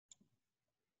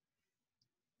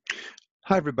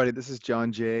Hi, everybody. This is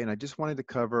John Jay, and I just wanted to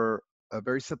cover a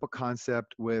very simple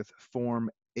concept with Form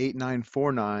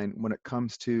 8949 when it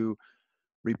comes to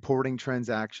reporting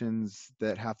transactions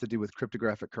that have to do with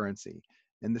cryptographic currency.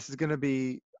 And this is going to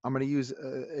be, I'm going to use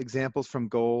examples from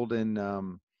gold and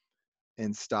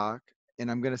stock.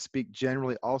 And I'm going to speak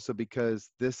generally also because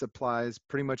this applies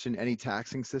pretty much in any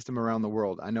taxing system around the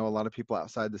world. I know a lot of people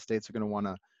outside the States are going to want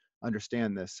to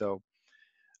understand this. So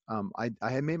I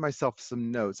had made myself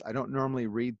some notes. I don't normally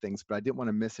read things, but I didn't want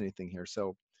to miss anything here.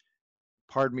 So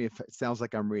pardon me if it sounds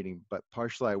like I'm reading, but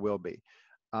partially I will be.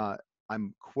 Uh,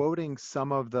 I'm quoting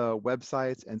some of the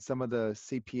websites and some of the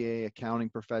CPA accounting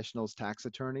professionals, tax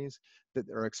attorneys that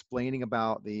are explaining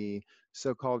about the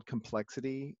so-called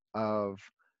complexity of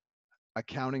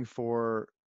accounting for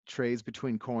trades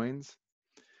between coins.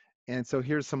 And so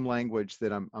here's some language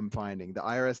that I'm finding. The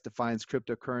IRS defines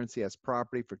cryptocurrency as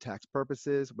property for tax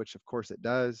purposes, which of course it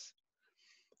does.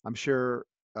 I'm sure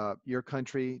your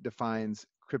country defines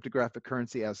cryptographic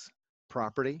currency as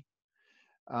property.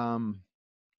 Um,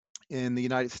 in the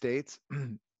United States,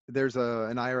 there's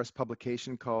an IRS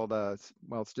publication called,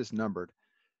 well, it's just numbered.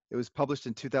 It was published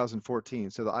in 2014.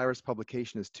 So the IRS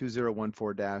publication is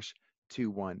 2014-21.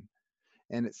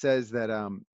 And it says that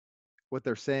what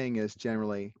they're saying is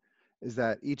generally is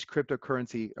that each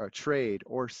cryptocurrency trade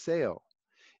or sale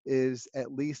is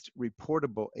at least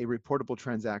reportable, a reportable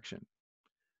transaction.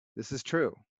 This is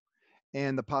true.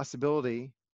 And the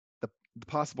possibility, the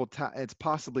possible, it's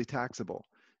possibly taxable.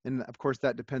 And of course,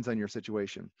 that depends on your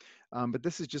situation. But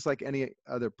this is just like any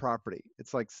other property.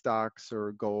 It's like stocks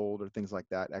or gold or things like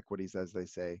that, equities, as they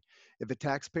say. If a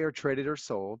taxpayer traded or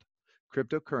sold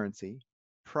cryptocurrency,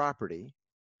 property,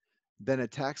 then a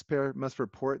taxpayer must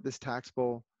report this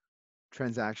taxable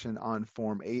transaction on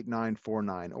Form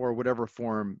 8949 or whatever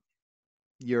form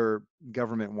your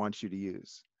government wants you to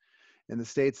use. In the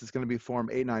States, it's going to be Form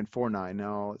 8949.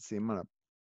 Now, let's see,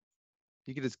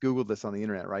 you can just Google this on the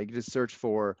internet, right? You can just search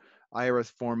for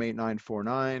IRS Form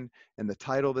 8949, and the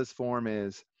title of this form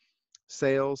is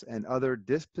Sales and Other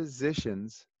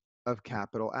Dispositions of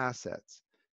Capital Assets.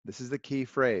 This is the key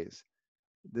phrase.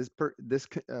 This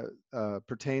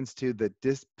pertains to the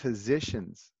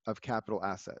dispositions of capital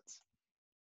assets.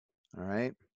 All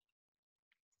right.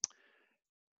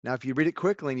 Now, if you read it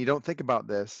quickly and you don't think about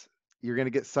this, you're going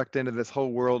to get sucked into this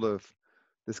whole world of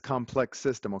this complex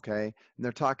system, okay? And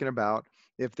they're talking about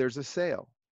if there's a sale.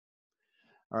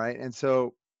 All right. And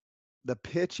so the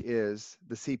pitch is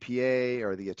the CPA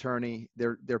or the attorney,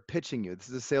 they're pitching you. This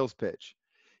is a sales pitch.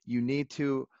 You need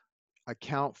to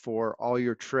account for all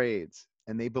your trades.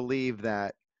 And they believe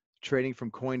that trading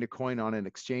from coin to coin on an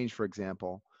exchange, for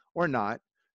example, or not,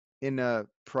 in a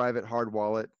private hard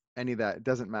wallet, any of that, it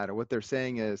doesn't matter. What they're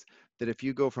saying is that if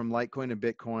you go from Litecoin to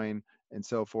Bitcoin and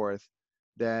so forth,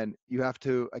 then you have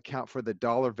to account for the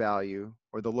dollar value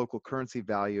or the local currency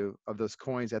value of those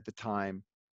coins at the time,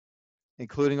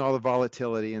 including all the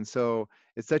volatility. And so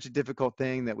it's such a difficult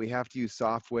thing that we have to use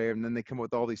software, and then they come up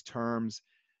with all these terms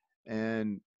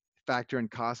and factor in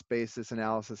cost basis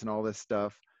analysis and all this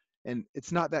stuff. And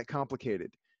it's not that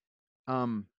complicated.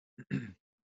 Um,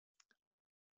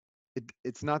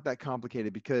 it's not that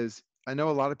complicated because I know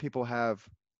a lot of people have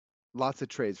lots of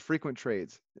trades, frequent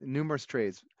trades, numerous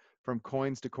trades from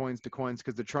coins to coins to coins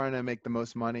because they're trying to make the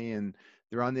most money and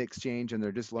they're on the exchange and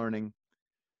they're just learning.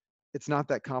 It's not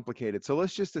that complicated. So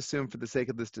let's just assume for the sake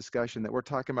of this discussion that we're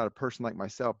talking about a person like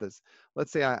myself that's,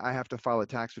 let's say I have to file a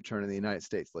tax return in the United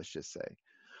States, let's just say.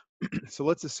 So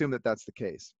let's assume that that's the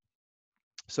case.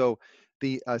 So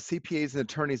the CPAs and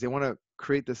attorneys, they want to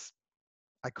create this,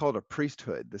 I call it a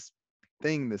priesthood, this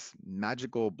thing, this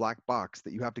magical black box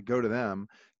that you have to go to them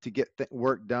to get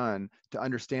work done to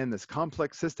understand this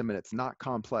complex system, and it's not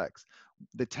complex.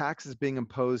 The tax is being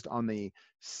imposed on the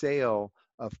sale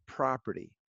of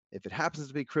property. If it happens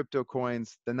to be crypto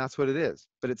coins, then that's what it is,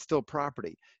 but it's still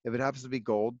property. If it happens to be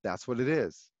gold, that's what it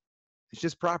is. It's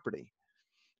just property.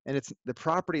 And it's the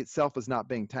property itself is not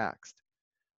being taxed.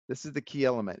 This is the key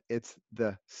element. It's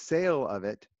the sale of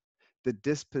it, the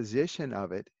disposition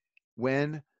of it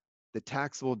when the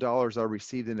taxable dollars are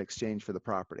received in exchange for the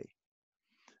property.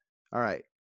 All right.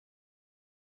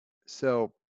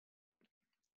 So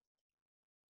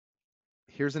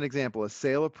here's an example. A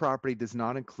sale of property does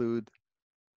not include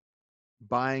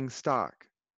buying stock.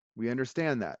 We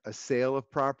understand that. A sale of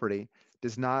property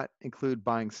does not include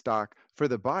buying stock for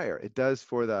the buyer. It does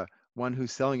for the one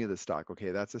who's selling you the stock.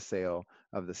 Okay, that's a sale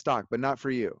of the stock, but not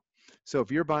for you. So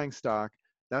if you're buying stock,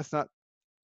 that's not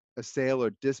a sale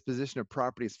or disposition of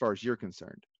property as far as you're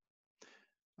concerned.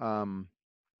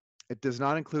 It does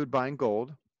not include buying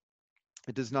gold.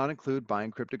 It does not include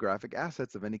buying cryptographic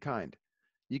assets of any kind.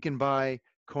 You can buy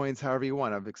coins however you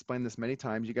want. I've explained this many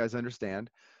times. You guys understand.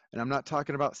 And I'm not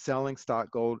talking about selling stock,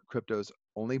 gold, cryptos,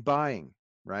 only buying,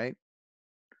 right?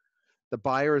 The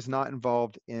buyer is not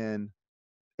involved in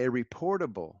a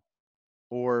reportable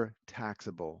or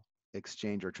taxable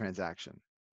exchange or transaction,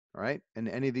 all right? In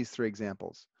any of these three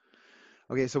examples.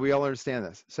 Okay, so we all understand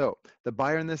this. So the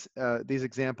buyer in these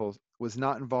examples was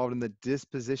not involved in the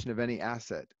disposition of any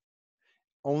asset,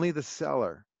 only the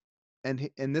seller.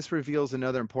 And this reveals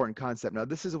another important concept. Now,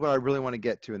 this is what I really want to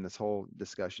get to in this whole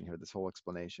discussion here, this whole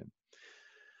explanation.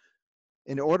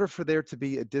 In order for there to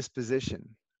be a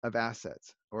disposition of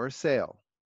assets or a sale,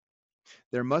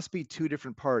 there must be two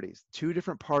different parties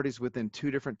within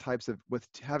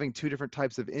having two different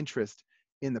types of interest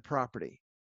in the property,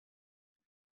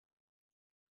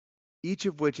 each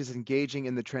of which is engaging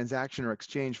in the transaction or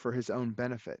exchange for his own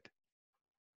benefit.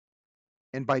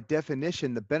 And by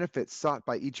definition, the benefits sought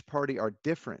by each party are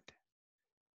different.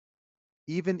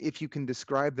 Even if you can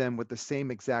describe them with the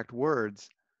same exact words,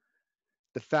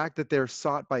 the fact that they're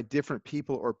sought by different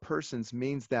people or persons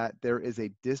means that there is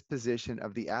a disposition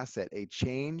of the asset, a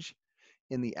change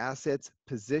in the asset's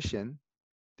position,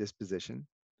 disposition,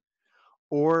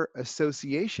 or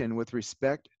association with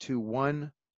respect to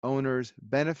one owner's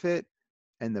benefit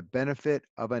and the benefit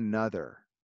of another.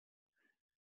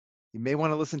 You may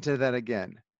want to listen to that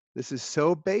again. This is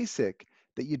so basic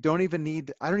that I don't even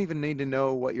need to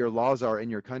know what your laws are in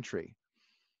your country.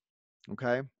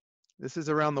 Okay? This is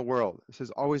around the world. This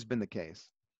has always been the case.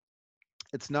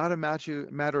 It's not a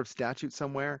matter of statute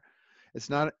somewhere.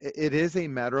 It is a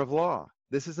matter of law.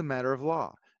 This is a matter of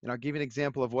law. And I'll give you an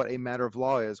example of what a matter of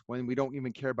law is when we don't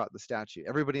even care about the statute.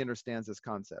 Everybody understands this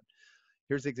concept.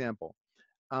 Here's the example.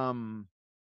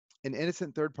 An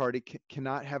innocent third party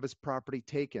cannot have his property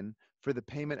taken for the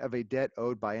payment of a debt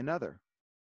owed by another.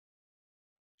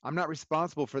 I'm not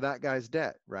responsible for that guy's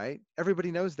debt, right?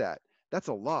 Everybody knows that. That's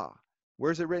a law.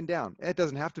 Where's it written down? It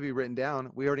doesn't have to be written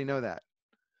down. We already know that.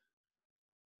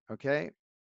 Okay?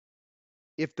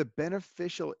 If the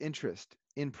beneficial interest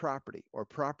in property or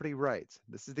property rights,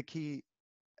 this is the key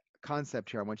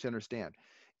concept here I want you to understand.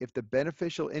 If the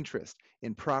beneficial interest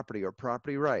in property or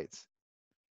property rights,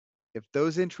 if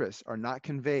those interests are not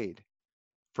conveyed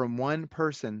from one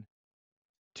person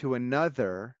to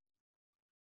another,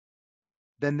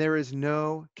 then there is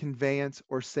no conveyance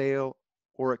or sale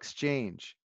or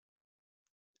exchange.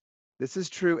 This is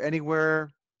true anywhere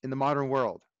in the modern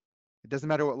world. It doesn't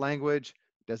matter what language,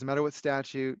 it doesn't matter what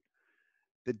statute.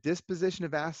 The disposition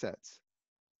of assets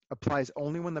applies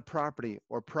only when the property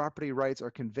or property rights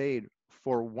are conveyed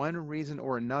for one reason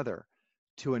or another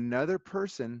to another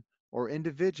person or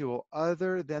individual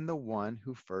other than the one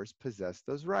who first possessed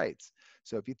those rights.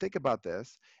 So if you think about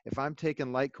this, if I'm taking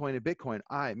Litecoin and Bitcoin,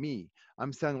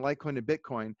 I'm selling Litecoin to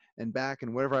Bitcoin and back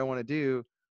and whatever I want to do,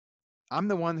 I'm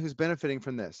the one who's benefiting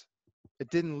from this. It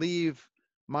didn't leave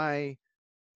my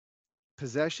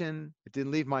possession. It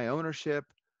didn't leave my ownership.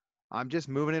 I'm just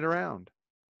moving it around.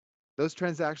 Those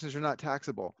transactions are not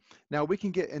taxable. Now we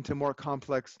can get into more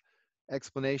complex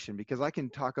explanation because I can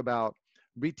talk about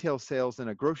retail sales in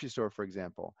a grocery store, for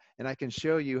example, and I can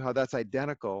show you how that's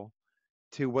identical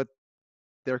to what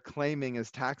they're claiming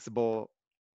is taxable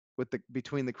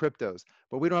between the cryptos.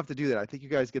 But we don't have to do that. I think you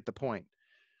guys get the point.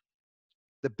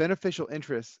 The beneficial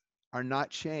interests are not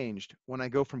changed when I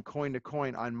go from coin to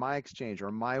coin on my exchange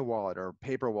or my wallet or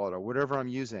paper wallet or whatever I'm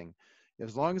using.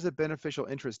 As long as the beneficial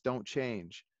interests don't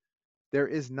change, there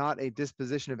is not a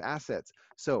disposition of assets.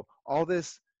 So all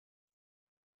these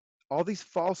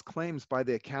false claims by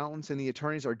the accountants and the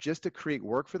attorneys are just to create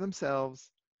work for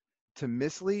themselves, to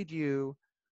mislead you.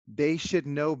 They should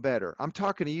know better. I'm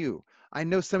talking to you. I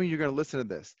know some of you are going to listen to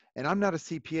this, and I'm not a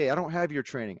CPA. I don't have your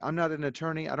training. I'm not an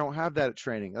attorney. I don't have that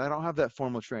training. I don't have that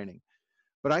formal training,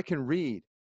 but I can read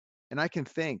and I can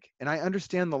think and I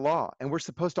understand the law, and we're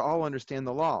supposed to all understand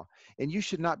the law. And you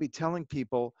should not be telling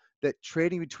people that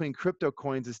trading between crypto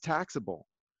coins is taxable.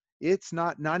 It's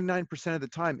not. 99% of the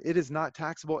time, it is not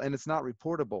taxable and it's not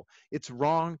reportable. It's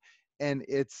wrong and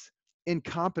it's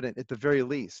incompetent at the very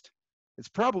least. It's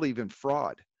probably even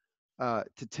fraud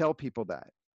to tell people that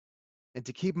and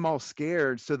to keep them all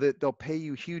scared so that they'll pay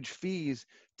you huge fees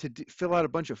to fill out a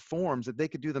bunch of forms that they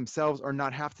could do themselves or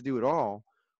not have to do at all,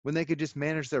 when they could just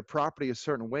manage their property a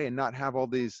certain way and not have all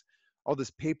this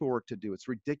paperwork to do. It's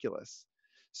ridiculous.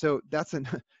 So that's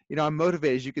I'm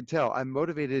motivated, as you can tell. I'm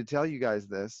motivated to tell you guys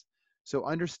this. So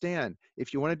understand,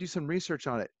 if you want to do some research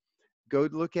on it, go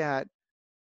look at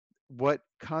what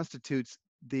constitutes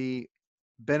the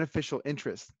beneficial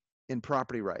interest in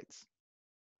property rights.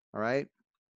 All right.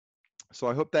 So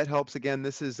I hope that helps. Again,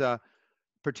 this is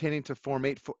pertaining to Form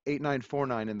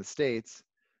 8949 in the States,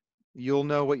 you'll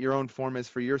know what your own form is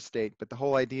for your state, but the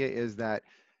whole idea is that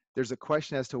there's a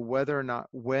question as to whether or not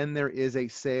when there is a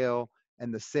sale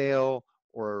and the sale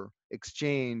or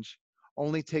exchange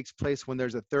only takes place when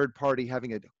there's a third party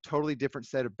having a totally different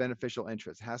set of beneficial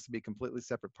interests. It has to be a completely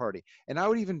separate party. And I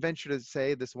would even venture to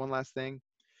say this one last thing.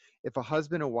 If a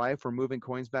husband and wife were moving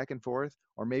coins back and forth,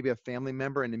 or maybe a family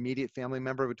member, an immediate family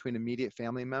member between immediate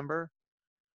family member,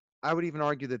 I would even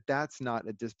argue that that's not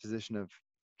a disposition of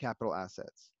capital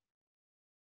assets.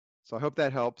 So I hope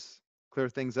that helps clear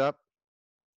things up.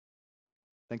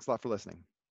 Thanks a lot for listening.